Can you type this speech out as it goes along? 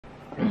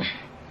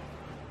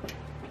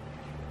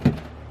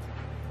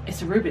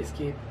It's a Rubik's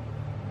Cube.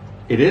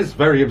 It is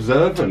very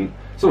observant.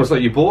 It's almost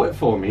like you bought it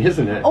for me,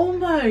 isn't it?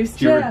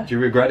 Almost, yeah. Do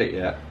you regret it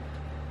yet?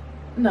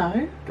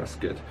 No. That's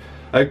good.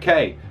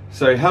 Okay,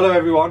 so hello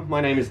everyone,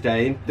 my name is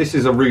Dane. This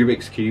is a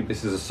Rubik's Cube.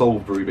 This is a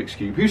solved Rubik's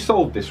Cube. Who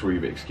solved this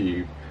Rubik's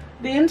Cube?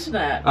 The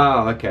internet.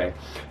 Ah, okay.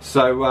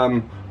 So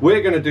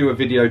we're going to do a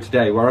video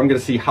today where I'm going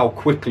to see how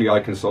quickly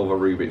I can solve a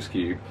Rubik's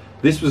Cube.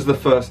 This was the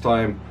first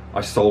time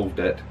I solved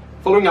it.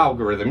 Following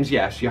algorithms,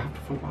 yes, you have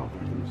to follow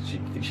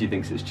algorithms. She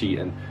thinks it's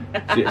cheating.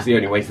 It's the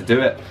only way to do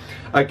it.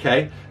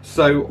 Okay,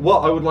 so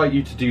what I would like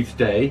you to do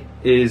today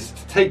is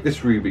to take this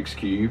Rubik's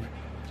Cube,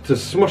 to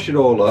smush it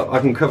all up. I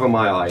can cover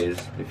my eyes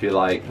if you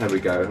like. There we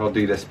go. I'll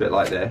do this bit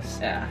like this.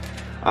 Yeah.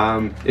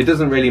 It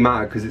doesn't really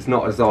matter because it's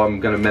not as though I'm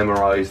going to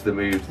memorise the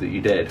moves that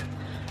you did.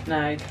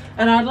 No,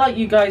 and I'd like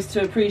you guys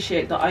to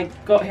appreciate that I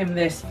got him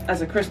this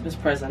as a Christmas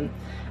present,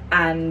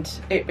 and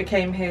it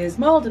became his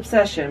mild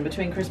obsession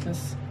between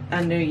Christmas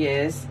and New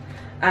Year's,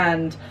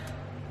 and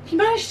he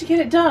managed to get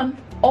it done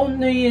on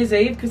New Year's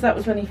Eve, because that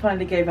was when he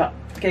finally gave up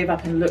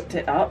and looked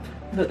it up,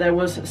 that there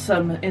was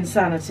some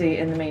insanity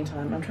in the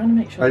meantime. I'm trying to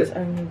make sure there's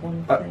only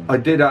one thing. I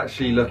did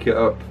actually look it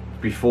up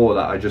before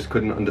that, I just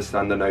couldn't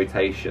understand the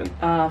notation.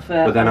 Ah,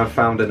 fair. But then I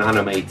found an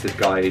animated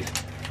guide,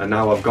 and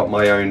now I've got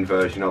my own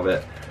version of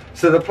it.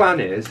 So the plan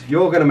is,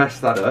 you're going to mess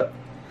that up,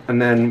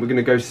 and then we're going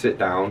to go sit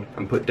down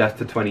and put Death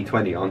to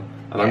 2020 on, and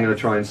yes. I'm going to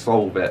try and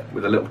solve it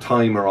with a little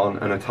timer on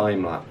and a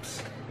time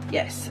lapse.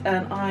 Yes,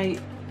 and I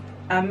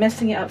am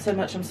messing it up so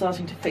much I'm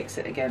starting to fix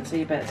it again, so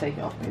you better take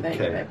it off me. There you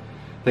go.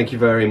 Thank you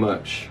very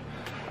much.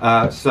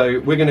 So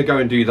we're going to go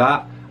and do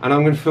that, and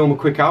I'm going to film a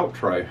quick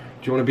outro. Do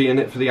you want to be in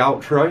it for the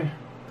outro?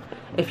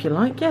 If you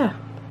like, yeah.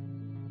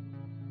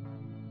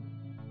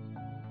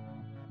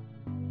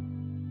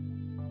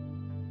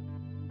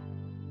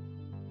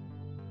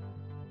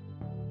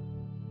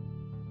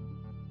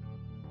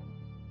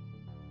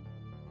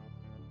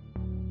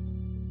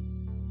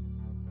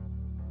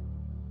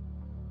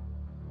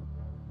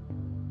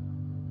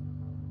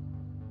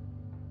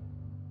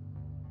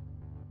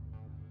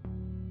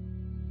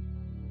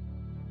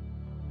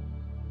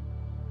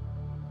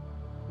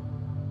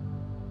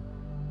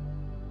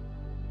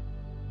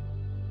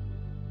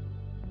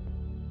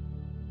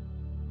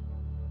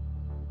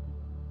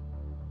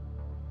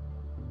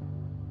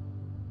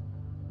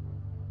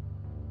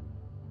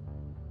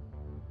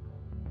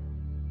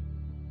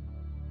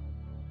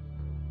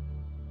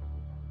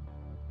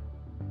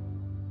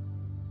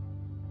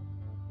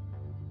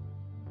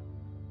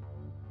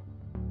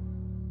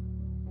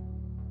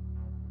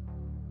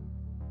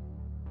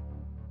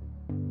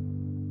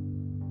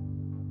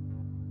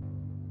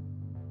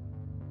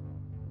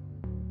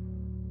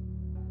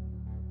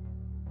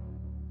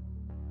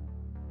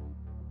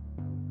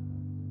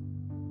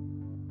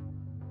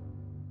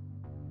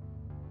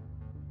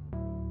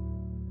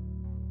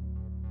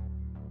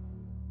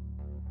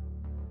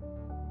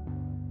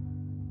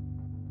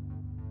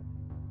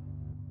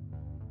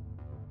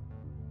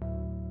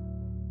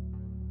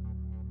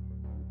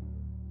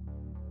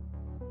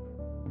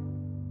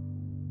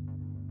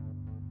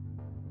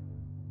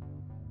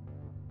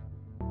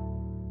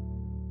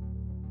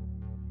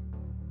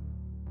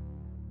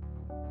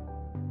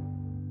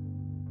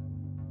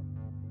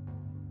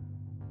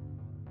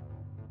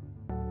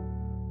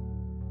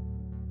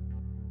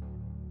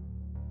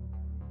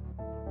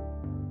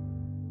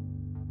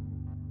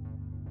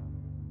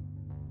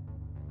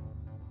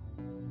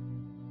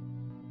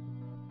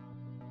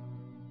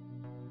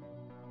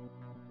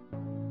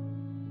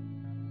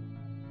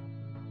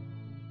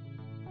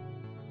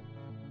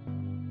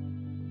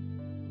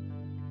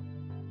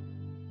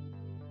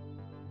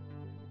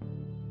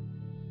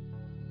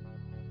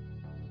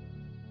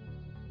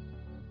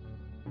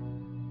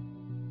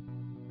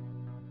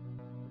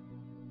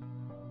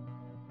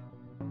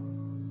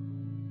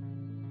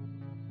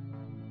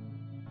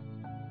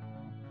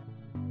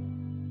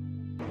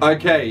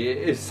 Okay,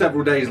 it's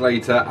several days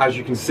later. As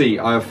you can see,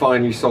 I have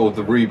finally solved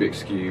the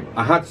Rubik's Cube.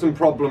 I had some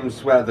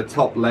problems where the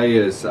top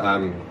layers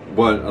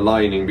weren't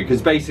aligning,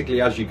 because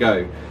basically as you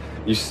go,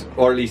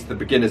 or at least the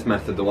beginner's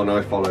method, the one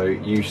I follow,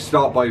 you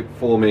start by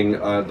forming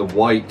the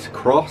white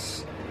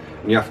cross,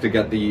 and you have to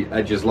get the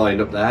edges lined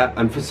up there,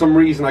 and for some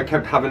reason I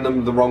kept having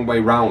them the wrong way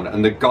round,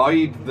 and the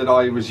guide that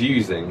I was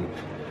using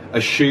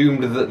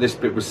assumed that this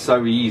bit was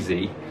so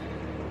easy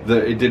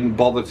that it didn't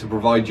bother to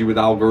provide you with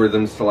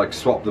algorithms to like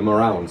swap them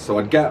around. So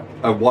I'd get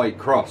a white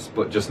cross,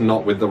 but just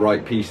not with the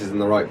right pieces in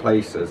the right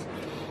places,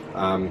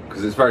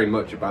 because it's very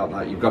much about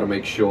that. You've got to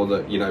make sure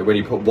that, you know, when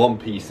you put one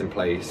piece in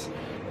place,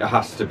 it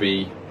has to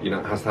be, you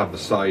know, it has to have the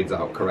sides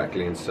out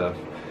correctly and stuff.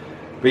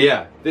 But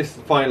yeah, this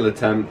final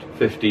attempt,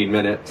 15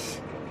 minutes.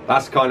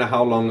 That's kind of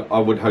how long I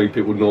would hope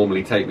it would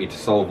normally take me to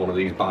solve one of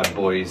these bad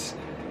boys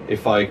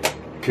if I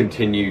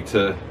continue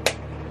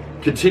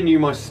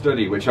my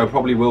study, which I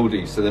probably will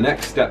do. So the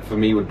next step for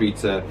me would be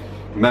to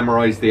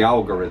memorize the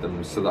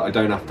algorithms so that I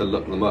don't have to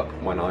look them up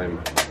when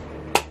I'm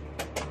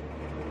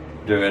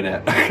doing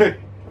it.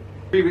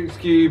 Rubik's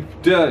Cube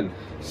done.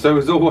 So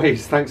as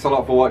always, thanks a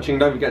lot for watching.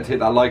 Don't forget to hit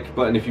that like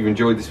button if you've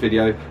enjoyed this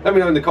video. Let me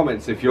know in the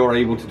comments if you're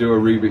able to do a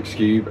Rubik's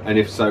Cube, and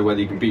if so, whether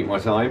you can beat my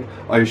time.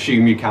 I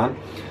assume you can.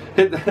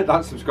 Hit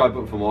that subscribe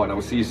button for more, and I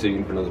will see you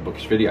soon for another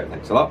bookish video.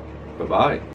 Thanks a lot. Bye-bye.